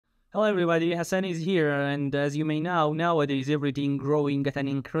Hello everybody, Hassan is here, and as you may know, nowadays everything growing at an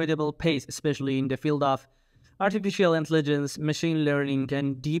incredible pace, especially in the field of artificial intelligence, machine learning,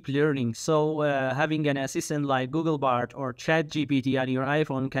 and deep learning. So having an assistant like Google Bart or ChatGPT on your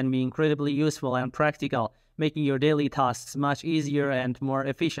iPhone can be incredibly useful and practical, making your daily tasks much easier and more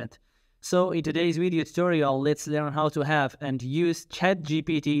efficient. So in today's video tutorial, let's learn how to have and use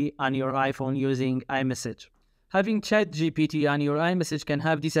ChatGPT on your iPhone using iMessage. Having ChatGPT on your iMessage can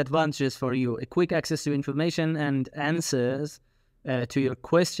have disadvantages for you: a quick access to information and answers to your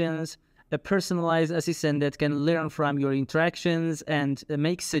questions, a personalized assistant that can learn from your interactions and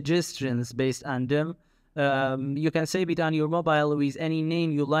make suggestions based on them. You can save it on your mobile with any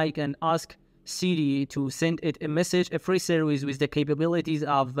name you like and ask Siri to send it a message, a free service with the capabilities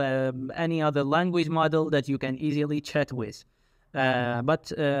of any other language model that you can easily chat with.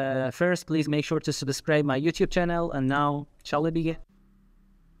 But first, please make sure to subscribe my YouTube channel. And now, shall we begin?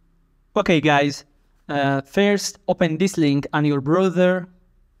 Okay, guys. First, open this link on your browser.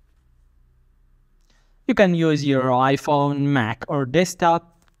 You can use your iPhone, Mac, or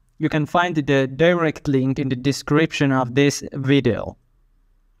desktop. You can find the direct link in the description of this video.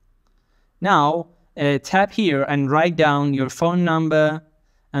 Now, tap here and write down your phone number,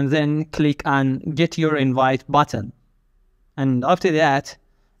 and then click on Get Your Invite button. And after that,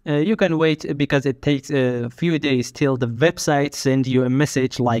 you can wait because it takes a few days till the website sends you a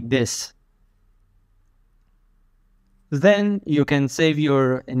message like this. Then you can save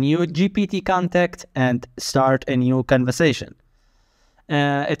your new GPT contact and start a new conversation.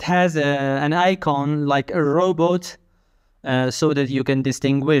 It has an icon like a robot so that you can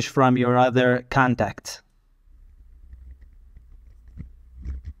distinguish from your other contacts.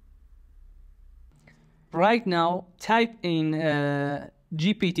 Right now, type in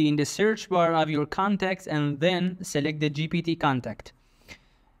GPT in the search bar of your contacts and then select the GPT contact.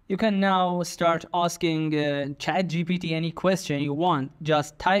 You can now start asking ChatGPT any question you want.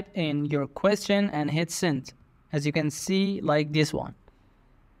 Just type in your question and hit send, as you can see, like this one.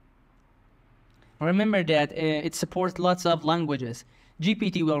 Remember that it supports lots of languages.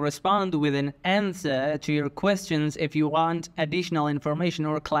 GPT will respond with an answer to your questions. If you want additional information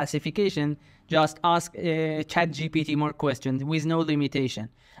or classification, just ask ChatGPT more questions with no limitation.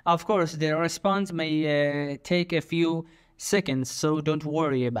 Of course, the response may take a few seconds, so don't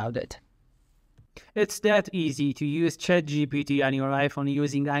worry about it. It's that easy to use ChatGPT on your iPhone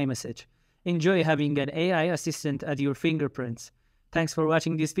using iMessage. Enjoy having an AI assistant at your fingerprints. Thanks for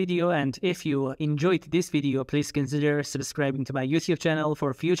watching this video, and if you enjoyed this video, please consider subscribing to my YouTube channel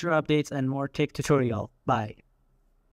for future updates and more tech tutorial. Bye.